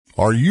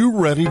Are you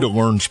ready to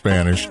learn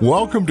Spanish?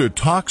 Welcome to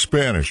Talk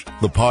Spanish,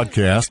 the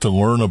podcast to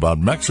learn about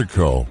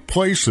Mexico,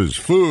 places,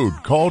 food,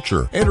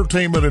 culture,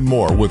 entertainment, and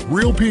more with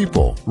real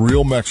people,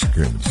 real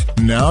Mexicans.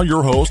 Now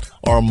your host,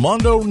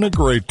 Armando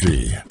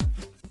Negrete.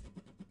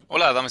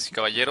 Hola, damas y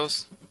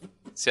caballeros.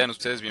 Sean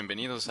ustedes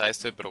bienvenidos a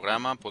este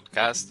programa,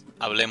 podcast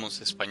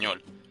Hablemos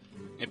Español.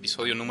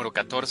 Episodio número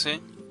 14.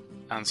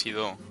 Han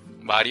sido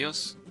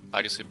varios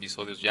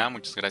episodios ya.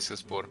 Muchas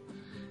gracias por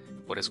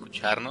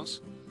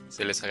escucharnos.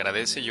 Se les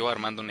agradece. Yo,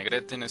 Armando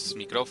Negrete, en estos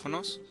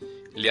micrófonos.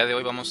 El día de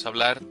hoy vamos a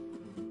hablar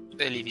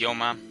del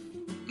idioma,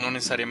 no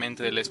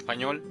necesariamente del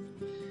español,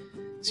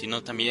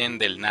 sino también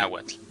del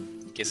náhuatl.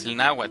 ¿Qué es el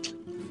náhuatl?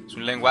 Es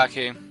un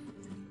lenguaje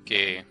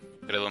que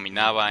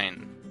predominaba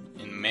en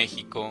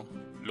México,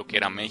 lo que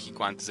era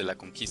México antes de la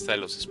conquista de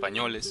los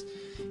españoles.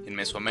 En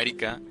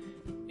Mesoamérica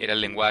era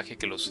el lenguaje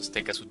que los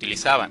aztecas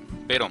utilizaban.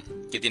 Pero,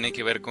 ¿qué tiene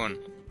que ver con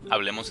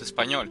Hablemos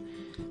Español?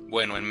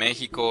 Bueno, en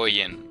México y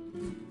en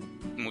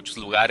muchos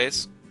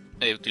lugares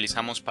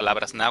utilizamos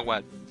palabras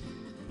náhuatl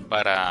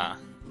para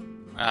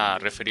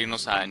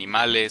referirnos a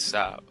animales,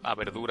 a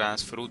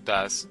verduras,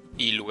 frutas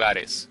y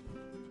lugares.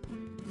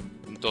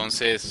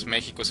 Entonces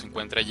México se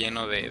encuentra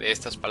lleno de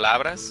estas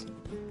palabras,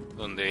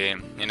 donde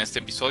en este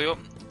episodio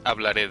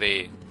hablaré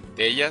de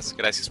ellas.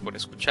 Gracias por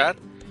escuchar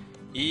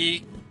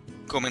y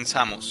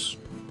comenzaremos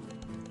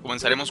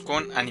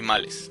con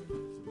animales.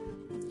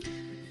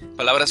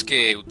 Palabras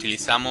que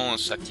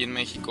utilizamos aquí en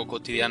México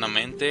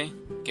cotidianamente,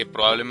 que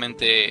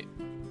probablemente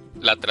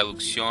la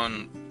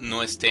traducción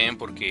no esté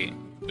porque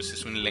pues,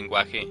 es un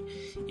lenguaje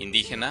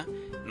indígena,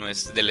 no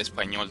es del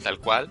español tal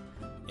cual,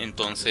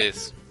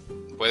 entonces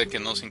puede que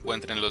no se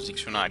encuentren en los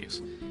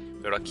diccionarios,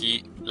 pero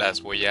aquí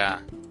las voy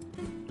a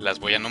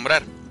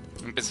nombrar.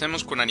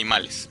 Empecemos con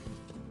animales.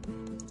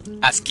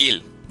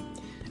 Asquil,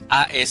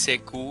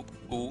 A-S-Q-U-E-L,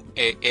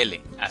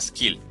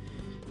 asquil,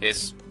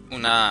 es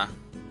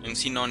un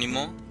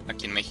sinónimo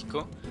aquí en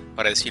México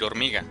para decir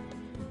hormiga,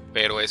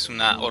 pero es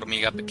una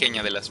hormiga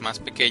pequeña, de las más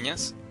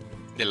pequeñas,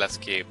 de las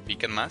que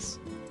pican más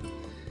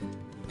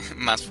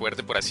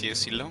fuerte, por así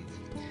decirlo.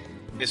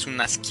 Es un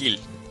asquil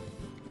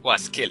o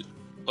asquel,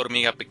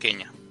 hormiga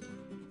pequeña.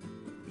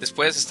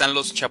 Después están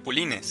los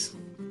chapulines.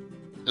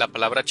 La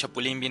palabra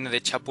chapulín viene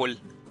de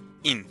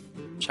chapol-in,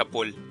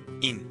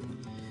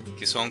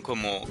 que son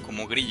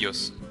como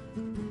grillos.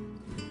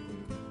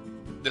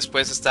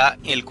 Después está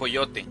el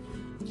coyote,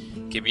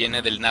 que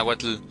viene del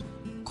náhuatl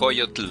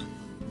coyotl.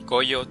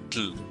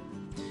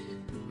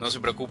 No se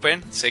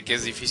preocupen, sé que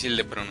es difícil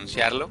de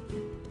pronunciarlo,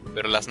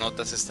 pero las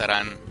notas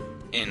estarán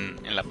en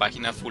la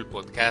página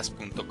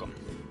fullpodcast.com.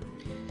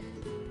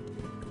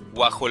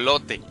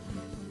 Guajolote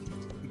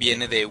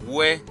viene de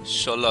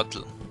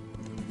huexolotl.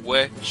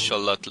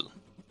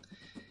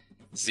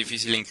 Es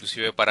difícil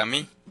inclusive para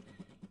mí.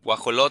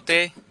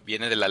 Guajolote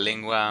viene de la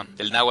lengua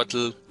del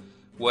náhuatl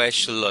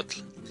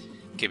huexolotl,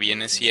 que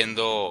viene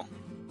siendo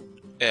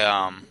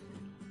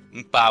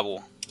un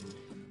pavo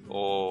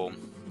o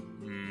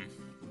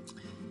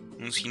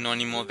un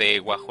sinónimo de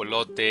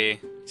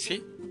guajolote,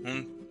 sí,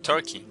 un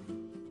turkey.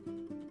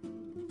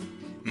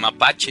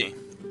 Mapache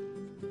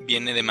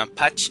viene de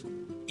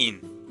mapach-in,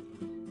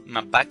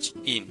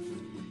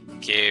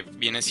 que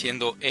viene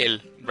siendo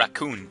el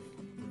raccoon.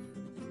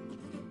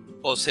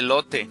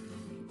 Ocelote,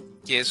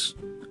 que es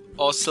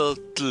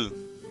oceltl.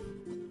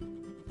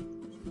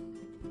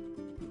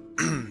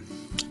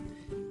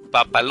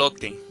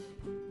 Papalote,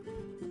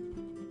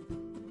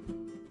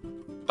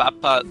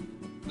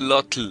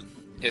 papalotl,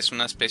 es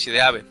una especie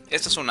de ave.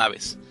 Estas son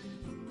aves.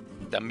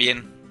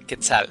 También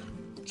quetzal,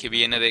 que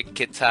viene de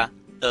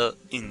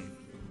quetzalin,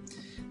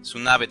 es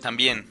un ave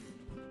también.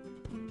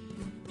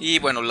 Y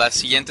bueno, las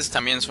siguientes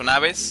también son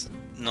aves.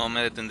 No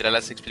me detendré a la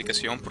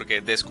explicación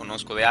porque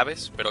desconozco de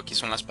aves, pero aquí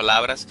son las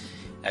palabras.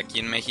 Aquí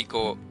en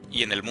México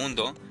y en el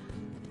mundo,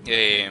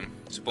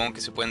 supongo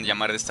que se pueden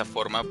llamar de esta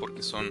forma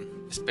porque son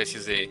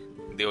especies de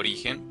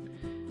origen.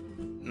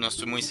 No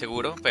estoy muy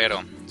seguro,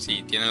 pero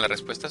si tienen la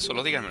respuesta,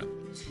 solo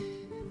díganmelo.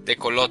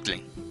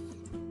 Tecolote,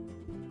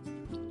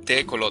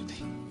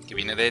 que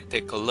viene de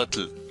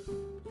tecolotl.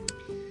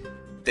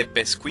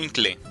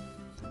 Tepezcuincle,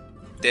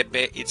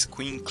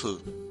 tepeitzcuincl.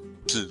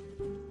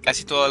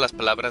 Casi todas las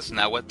palabras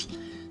náhuatl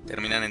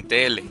terminan en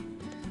TL.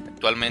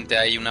 Actualmente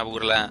hay una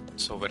burla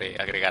sobre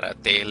agregar a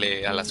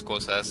TL a las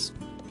cosas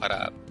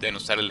para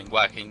denostar el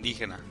lenguaje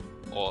indígena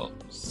o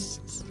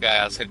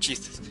hacer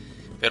chistes,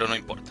 pero no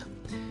importa.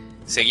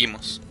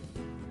 Seguimos.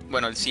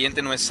 Bueno, el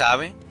siguiente no es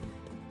ave,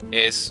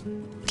 es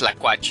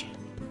tlacuache,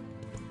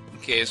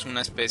 que es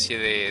una especie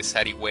de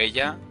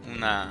zarigüeya,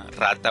 una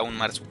rata, un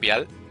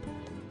marsupial.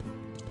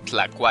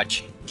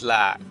 Tlacuache,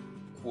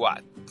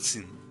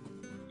 tlacuatzin.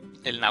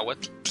 El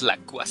náhuatl,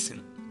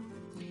 tlacuatzin.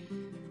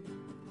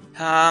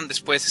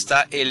 Después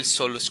está el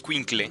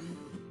xoloescuincle,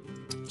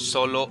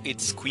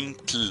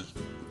 xoloitzcuintl.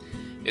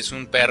 Es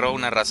un perro,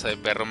 una raza de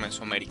perro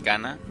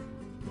mesoamericana,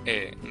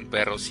 un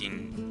perro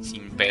sin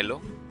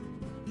pelo,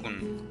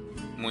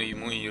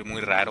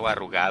 muy raro,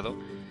 arrugado.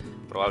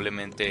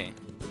 Probablemente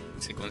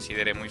se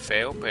considere muy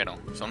feo, pero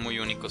son muy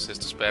únicos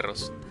estos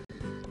perros.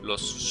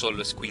 los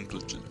Xoloitzcuintli.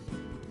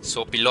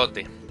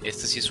 Zopilote,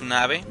 este sí es un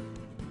ave,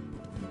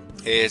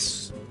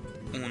 es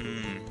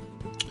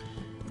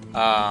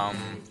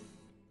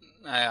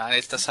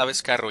estas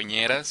aves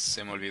carroñeras,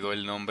 se me olvidó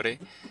el nombre.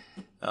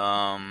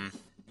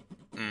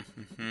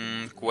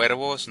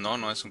 Cuervos,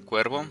 no es un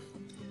cuervo.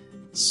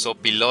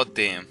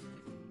 Zopilote.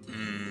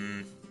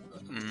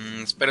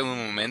 Esperen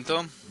un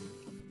momento.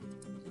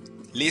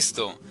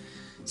 Listo.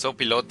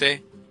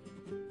 Zopilote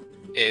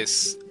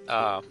es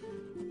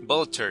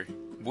vulture,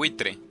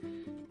 buitre,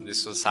 de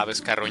esas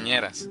aves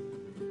carroñeras.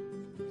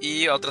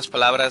 Y otras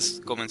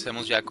palabras,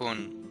 comencemos ya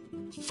con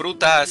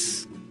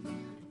frutas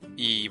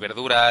y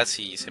verduras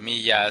y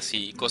semillas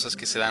y cosas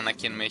que se dan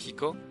aquí en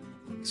México.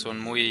 Son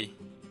muy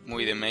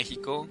de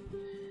México.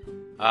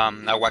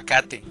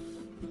 Aguacate,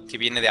 que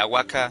viene de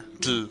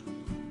aguacatl.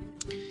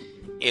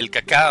 El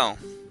cacao,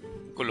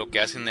 con lo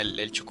que hacen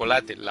el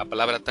chocolate. La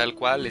palabra tal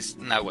cual es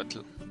náhuatl.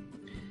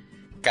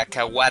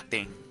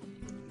 Cacahuate,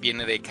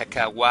 viene de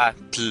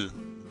cacahuatl.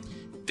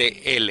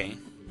 TL.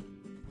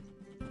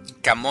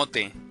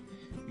 Camote,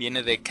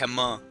 viene de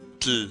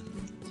camotl.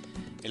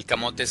 El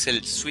camote es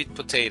el sweet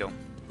potato.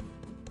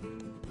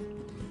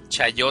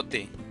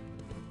 Chayote,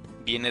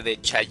 viene de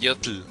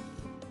chayotl.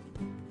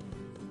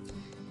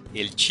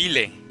 El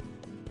chile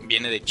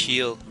viene de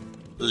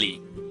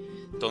chili.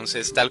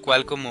 Entonces, tal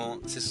cual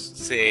como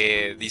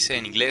se dice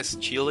en inglés,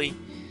 chili,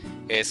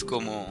 es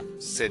como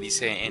se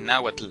dice en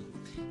náhuatl,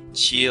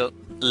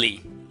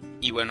 chili.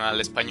 Y bueno, al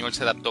español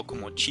se adaptó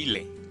como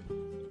chile.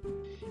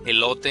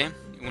 Elote,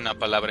 una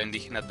palabra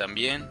indígena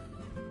también,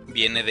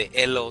 viene de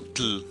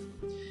elotl.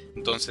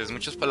 Entonces,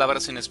 muchas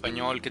palabras en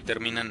español que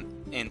terminan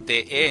en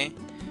TE,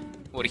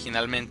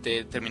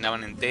 originalmente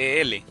terminaban en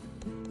TL.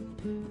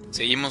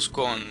 Seguimos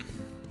con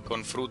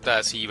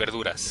frutas y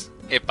verduras.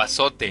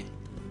 Epazote,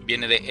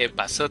 viene de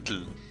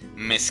epazotl.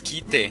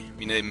 Mezquite,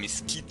 viene de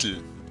mezquitl.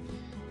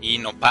 Y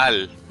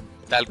nopal,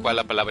 tal cual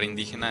la palabra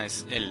indígena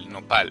es el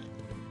nopal.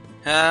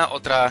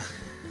 Otra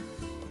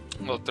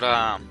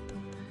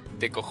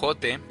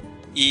tecojote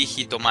y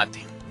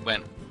jitomate.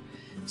 Bueno,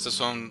 estas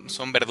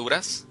son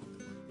verduras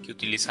que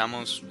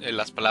utilizamos en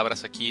las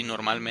palabras aquí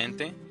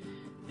normalmente.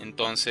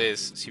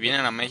 Entonces, si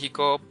vienen a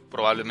México,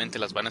 probablemente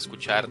las van a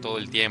escuchar todo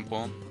el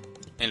tiempo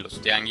en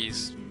los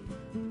tianguis,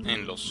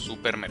 en los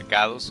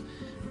supermercados,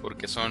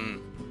 porque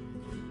son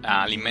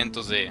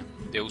alimentos de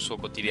uso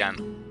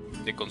cotidiano,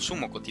 de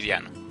consumo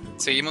cotidiano.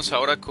 Seguimos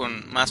ahora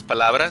con más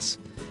palabras.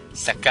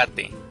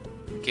 Zacate,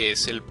 que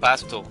es el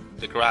pasto,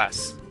 the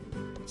grass.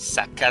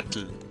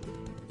 Zacatl.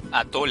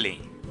 Atole,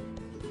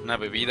 una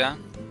bebida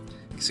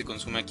que se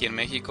consume aquí en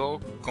México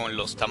con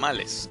los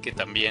tamales, que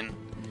también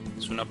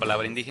es una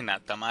palabra indígena,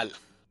 tamal.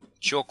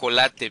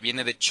 Chocolate,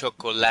 viene de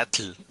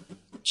chocolatl.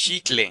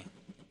 Chicle,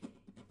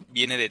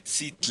 viene de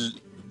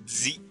tzitl,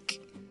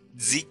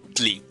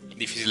 zictli,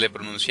 difícil de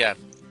pronunciar.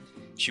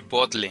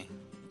 Chipotle,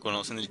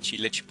 ¿conocen el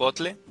chile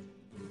chipotle?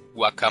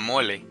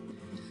 Guacamole,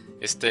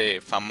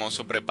 este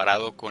famoso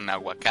preparado con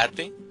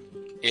aguacate,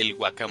 el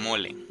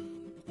guacamole.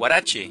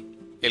 Huarache,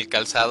 el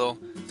calzado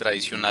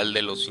tradicional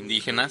de los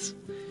indígenas,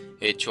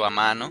 hecho a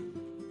mano.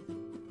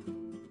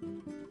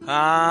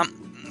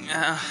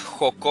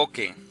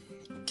 Jocoque,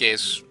 que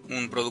es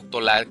un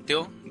producto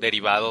lácteo,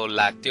 derivado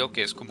lácteo,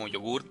 que es como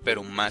yogurt,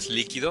 pero más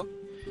líquido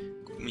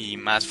y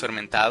más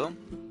fermentado.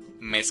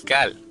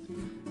 Mezcal,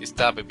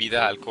 esta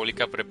bebida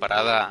alcohólica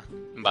preparada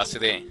en base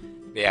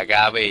de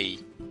agave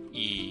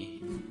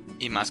y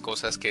más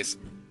cosas, que es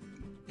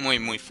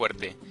muy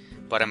fuerte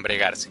para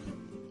embriagarse.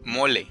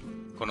 Mole,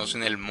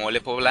 ¿conocen el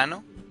mole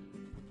poblano?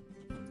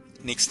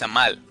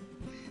 Nixtamal,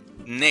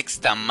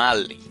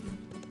 nextamale.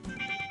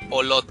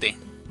 Olote,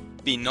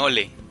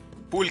 pinole,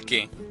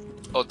 pulque,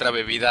 otra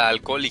bebida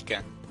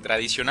alcohólica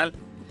tradicional.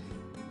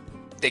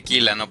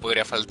 Tequila no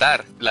podría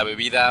faltar, la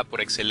bebida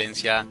por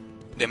excelencia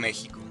de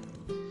México.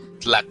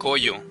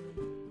 Tlacoyo,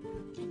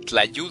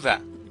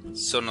 tlayuda,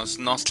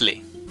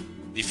 sonosnostle.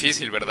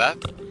 Difícil, ¿verdad?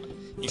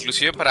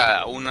 Inclusive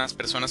para unas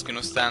personas que no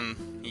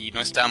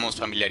estamos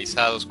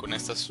familiarizados con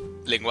este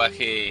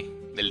lenguaje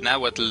del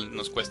náhuatl,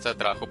 nos cuesta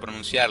trabajo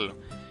pronunciarlo.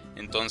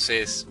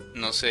 Entonces,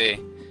 no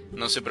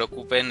se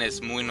preocupen,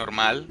 es muy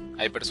normal.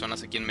 Hay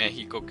personas aquí en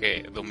México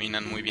que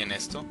dominan muy bien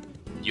esto.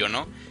 Yo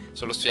no.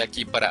 Solo estoy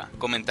aquí para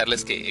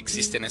comentarles que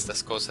existen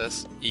estas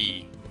cosas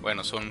y,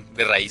 bueno, son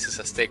de raíces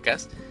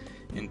aztecas.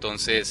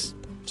 Entonces,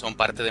 son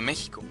parte de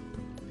México.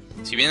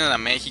 Si vienen a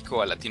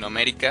México, a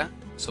Latinoamérica,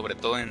 sobre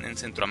todo en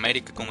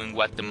Centroamérica, como en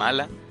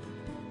Guatemala,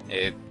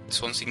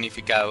 son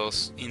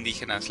significados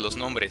indígenas los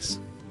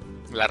nombres,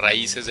 las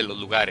raíces de los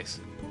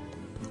lugares.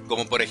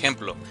 Como por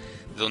ejemplo,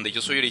 de donde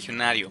yo soy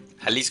originario,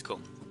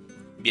 Jalisco,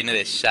 viene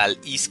de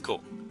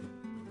Xalisco,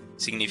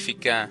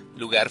 significa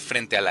lugar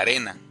frente a la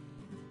arena.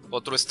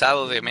 Otro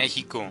estado de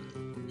México,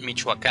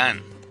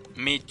 Michoacán,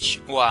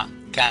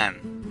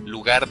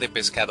 lugar de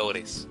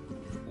pescadores.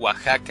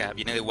 Oaxaca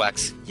viene de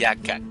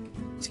Huaxyacac,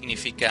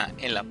 significa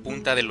en la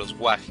punta de los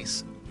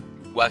guajes.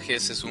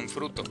 Guajes es un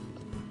fruto,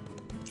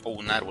 o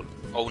un árbol,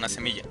 o una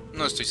semilla,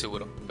 no estoy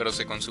seguro, pero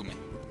se consume.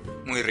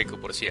 Muy rico,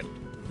 por cierto.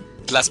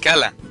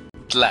 Tlaxcala,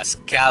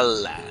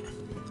 Tlaxcala.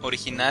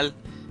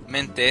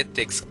 Originalmente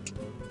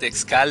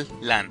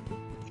Texcallan.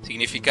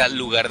 Significa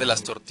lugar de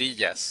las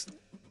tortillas,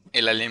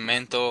 el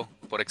alimento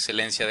por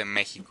excelencia de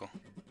México.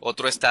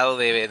 Otro estado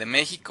de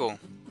México,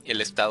 el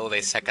estado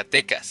de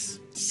Zacatecas.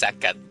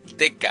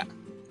 Zacateca,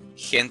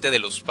 gente de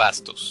los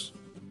pastos.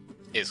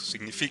 Eso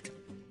significa.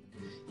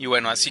 Y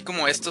bueno, así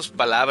como estas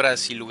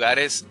palabras y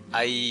lugares,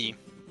 hay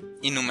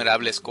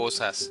innumerables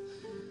cosas.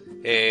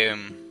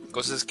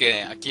 Cosas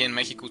que aquí en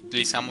México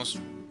utilizamos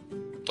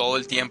todo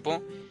el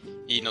tiempo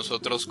y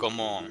nosotros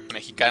como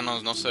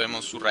mexicanos no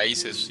sabemos sus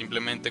raíces,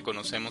 simplemente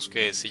conocemos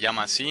que se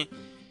llama así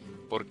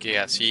porque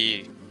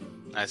así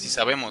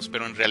sabemos,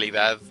 pero en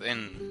realidad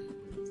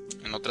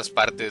en otras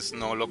partes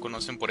no lo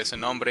conocen por ese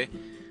nombre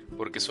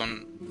porque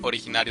son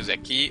originarios de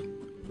aquí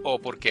o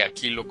porque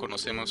aquí lo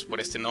conocemos por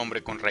este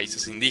nombre con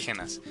raíces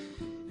indígenas.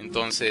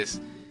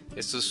 Entonces,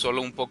 esto es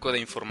solo un poco de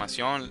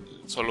información,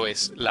 solo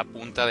es la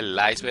punta del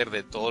iceberg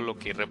de todo lo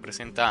que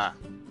representa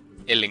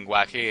el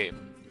lenguaje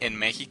en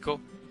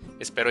México.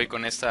 Espero y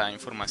con esta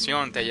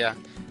información te haya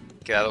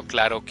quedado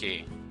claro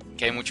que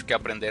hay mucho que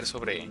aprender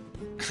sobre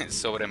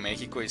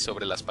México y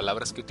sobre las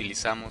palabras que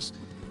utilizamos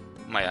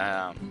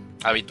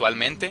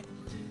habitualmente.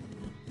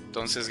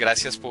 Entonces,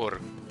 gracias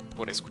por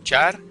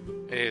escuchar.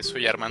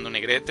 Soy Armando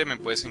Negrete, me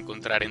puedes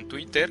encontrar en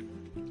Twitter,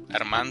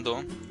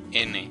 Armando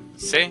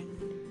NC,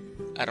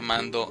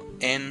 Armando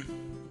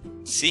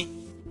NC,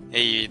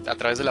 y a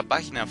través de la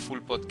página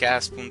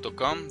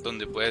fullpodcast.com,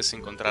 donde puedes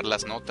encontrar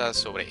las notas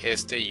sobre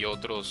este y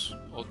otros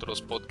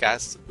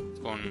podcasts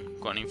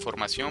con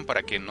información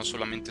para que no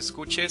solamente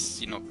escuches,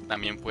 sino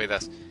también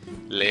puedas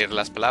leer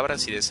las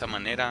palabras y de esa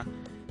manera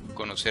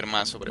conocer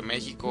más sobre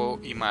México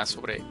y más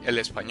sobre el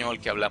español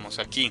que hablamos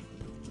aquí.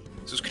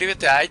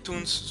 Suscríbete a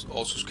iTunes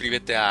o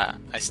suscríbete a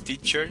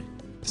Stitcher.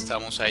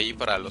 Estamos ahí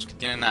para los que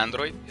tienen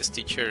Android.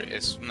 Stitcher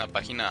es una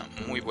página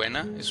muy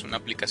buena, es una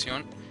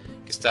aplicación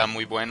que está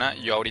muy buena.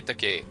 Yo ahorita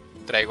que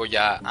traigo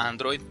ya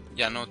Android,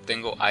 ya no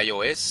tengo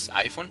iOS,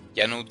 iPhone,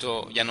 ya no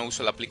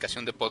uso la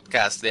aplicación de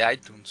podcast de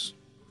iTunes.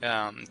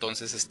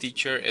 Entonces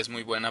Stitcher es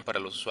muy buena para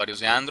los usuarios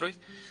de Android.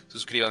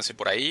 Suscríbanse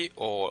por ahí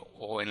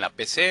o en la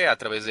PC a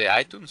través de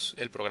iTunes,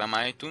 el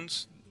programa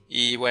iTunes.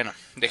 Y bueno,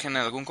 dejen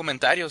algún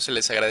comentario, se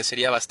les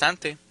agradecería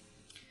bastante.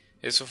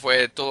 Eso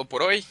fue todo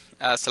por hoy.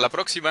 Hasta la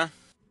próxima.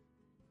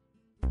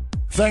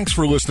 Thanks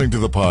for listening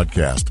to the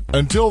podcast.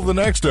 Until the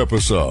next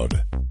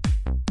episode.